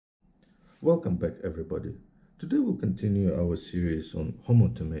Welcome back everybody. Today we'll continue our series on home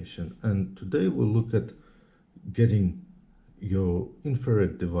automation, and today we'll look at getting your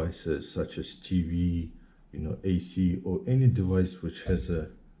infrared devices such as TV, AC, or any device which has a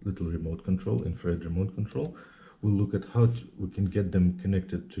little remote control, infrared remote control. We'll look at how we can get them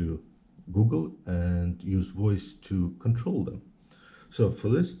connected to Google and use voice to control them. So for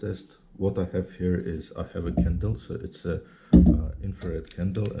this test, what I have here is I have a candle, so it's a infrared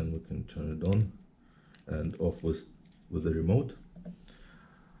candle, and we can turn it on and off with the remote.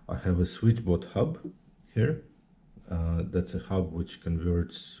 I have a SwitchBot hub here. That's a hub which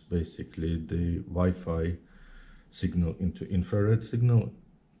converts basically the Wi-Fi signal into infrared signal,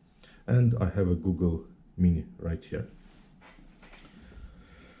 and I have a Google Mini right here.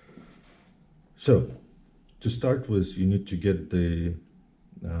 So to start with, you need to get the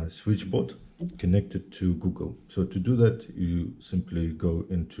SwitchBot connected to Google. So to do that, you simply go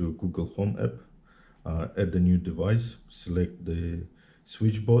into GoogleHome app, add a new device, select the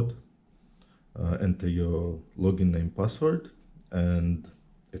SwitchBot, enter your login name, password, and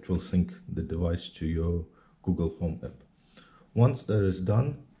it will sync the device to your GoogleHome app. Once that is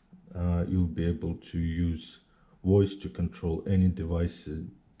done, you'll be able to use voice to control any device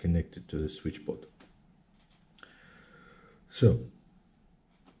connected to the SwitchBot. So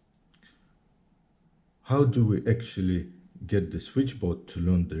how do we actually get the SwitchBot to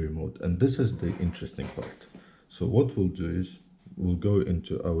learn the remote? And this is the interesting part. So what we'll do is we'll go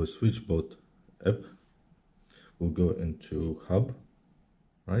into our SwitchBot app, we'll go into Hub,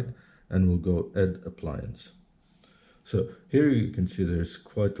 right? And we'll go Add Appliance. So here you can see there's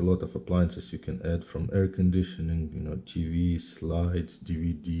quite a lot of appliances you can add, from air conditioning, TV, slides,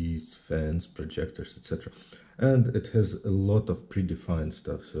 DVDs, fans, projectors, etc. And it has a lot of predefined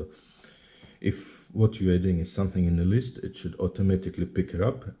stuff. So if what you're adding is something in the list, it should automatically pick it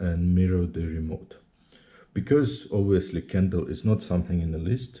up and mirror the remote. Because obviously candle is not something in the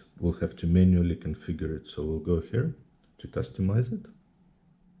list, we'll have to manually configure it. So we'll go here to customize it,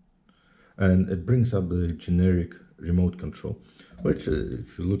 and it brings up the generic remote control, which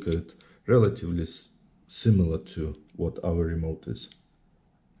if you look at it, relatively similar to what our remote is.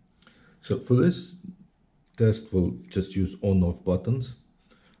 So for this test, we'll just use on-off buttons.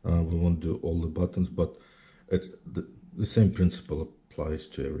 We won't do all the buttons, but the same principle applies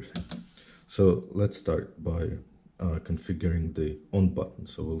to everything. So let's start by configuring the on button.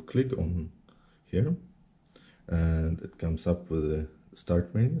 So we'll click on here, and it comes up with a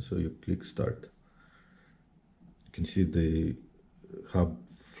start menu. So you click start. You can see the hub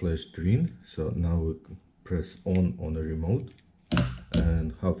flashed green. So now we press on the remote,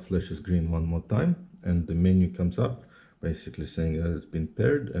 and hub flashes green one more time, and the menu comes up basically saying that it's been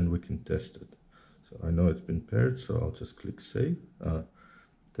paired and we can test it. So I know it's been paired, so I'll just click save,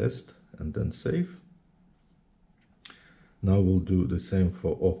 test, and then save. Now we'll do the same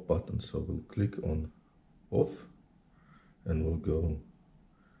for off button. So we'll click on off, and we'll go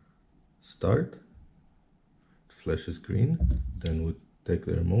start. It flashes green, then we take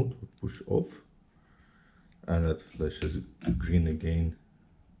the remote, we push off, and it flashes green again,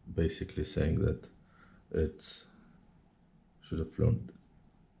 basically saying that it's should have flown,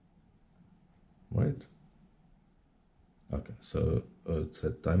 right? Okay, so it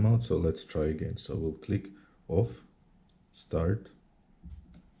said timeout, so let's try again. So we'll click off, start,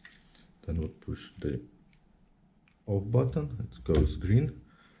 then we'll push the off button, it goes green,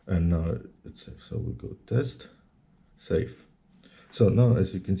 and now it's safe. So we'll go test, save. So now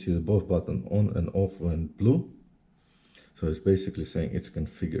as you can see, the both button on and off went blue, so it's basically saying it's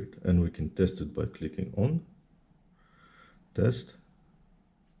configured, and we can test it by clicking on, test,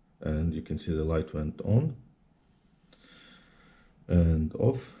 and you can see the light went on and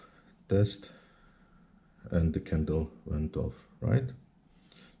off, test, and the candle went off, right?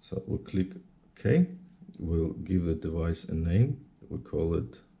 So we'll click OK. We'll give the device a name. We'll call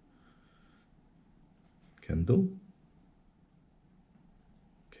it candle.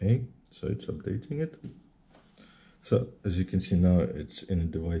 Okay, so it's updating it. So as you can see now, it's in a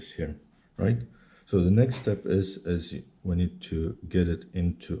device here, right? So the next step is we need to get it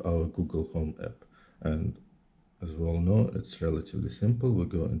into our Google Home app, and as we all know, it's relatively simple. We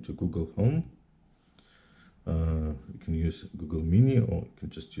go into Google Home. You can use Google Mini, or you can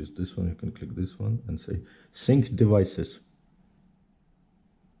just use this one. You can click this one and say sync devices,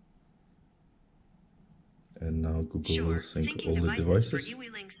 and now Google will sync all the devices for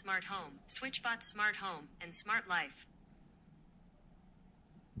UWeLink Smart Home, SwitchBot Smart Home, and Smart Life.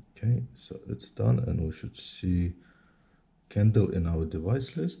 Okay, so it's done, and we should see candle in our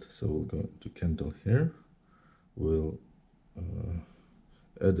device list. So we'll go to candle here. We'll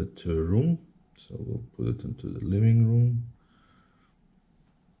add it to a room. So we'll put it into the living room.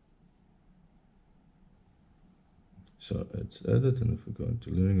 So it's added, and if we go into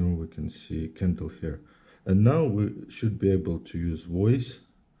living room, we can see candle here. And now we should be able to use voice.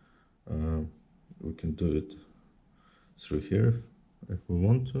 We can do it through here if we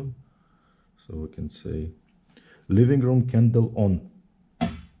want to. So we can say living room candle on.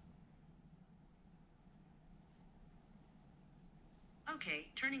 Okay,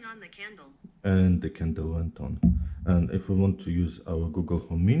 turning on the candle. And the candle went on. And if we want to use our Google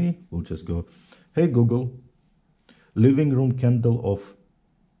Home Mini, we'll just go, hey Google, living room candle off.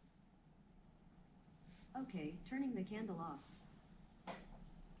 Okay, turning the candle off.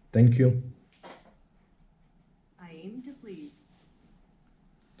 Thank you. I aim to please.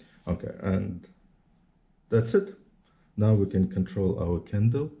 Okay, and that's it. Now we can control our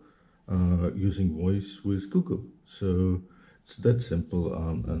candle using voice with Google. So it's that simple,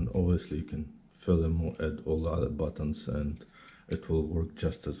 and obviously you can furthermore add all the other buttons and it will work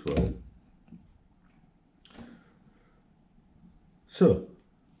just as well. So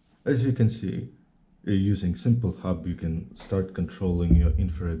as you can see, using Simple Hub you can start controlling your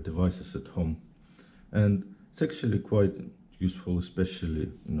infrared devices at home, and it's actually quite useful,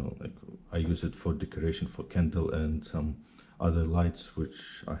 especially, you know, like I use it for decoration for candle and some other lights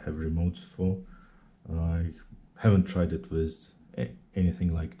which I have remotes for. I haven't tried it with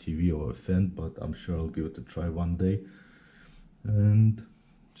anything like TV or a fan, but I'm sure I'll give it a try one day. And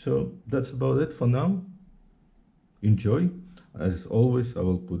so that's about it for now. Enjoy. As always, I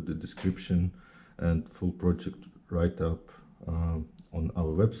will put the description and full project write-up on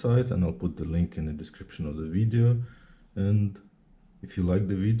our website, and I'll put the link in the description of the video. And if you like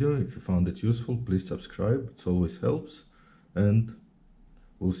the video, if you found it useful, please subscribe. It always helps, and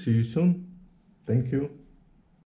we'll see you soon. Thank you.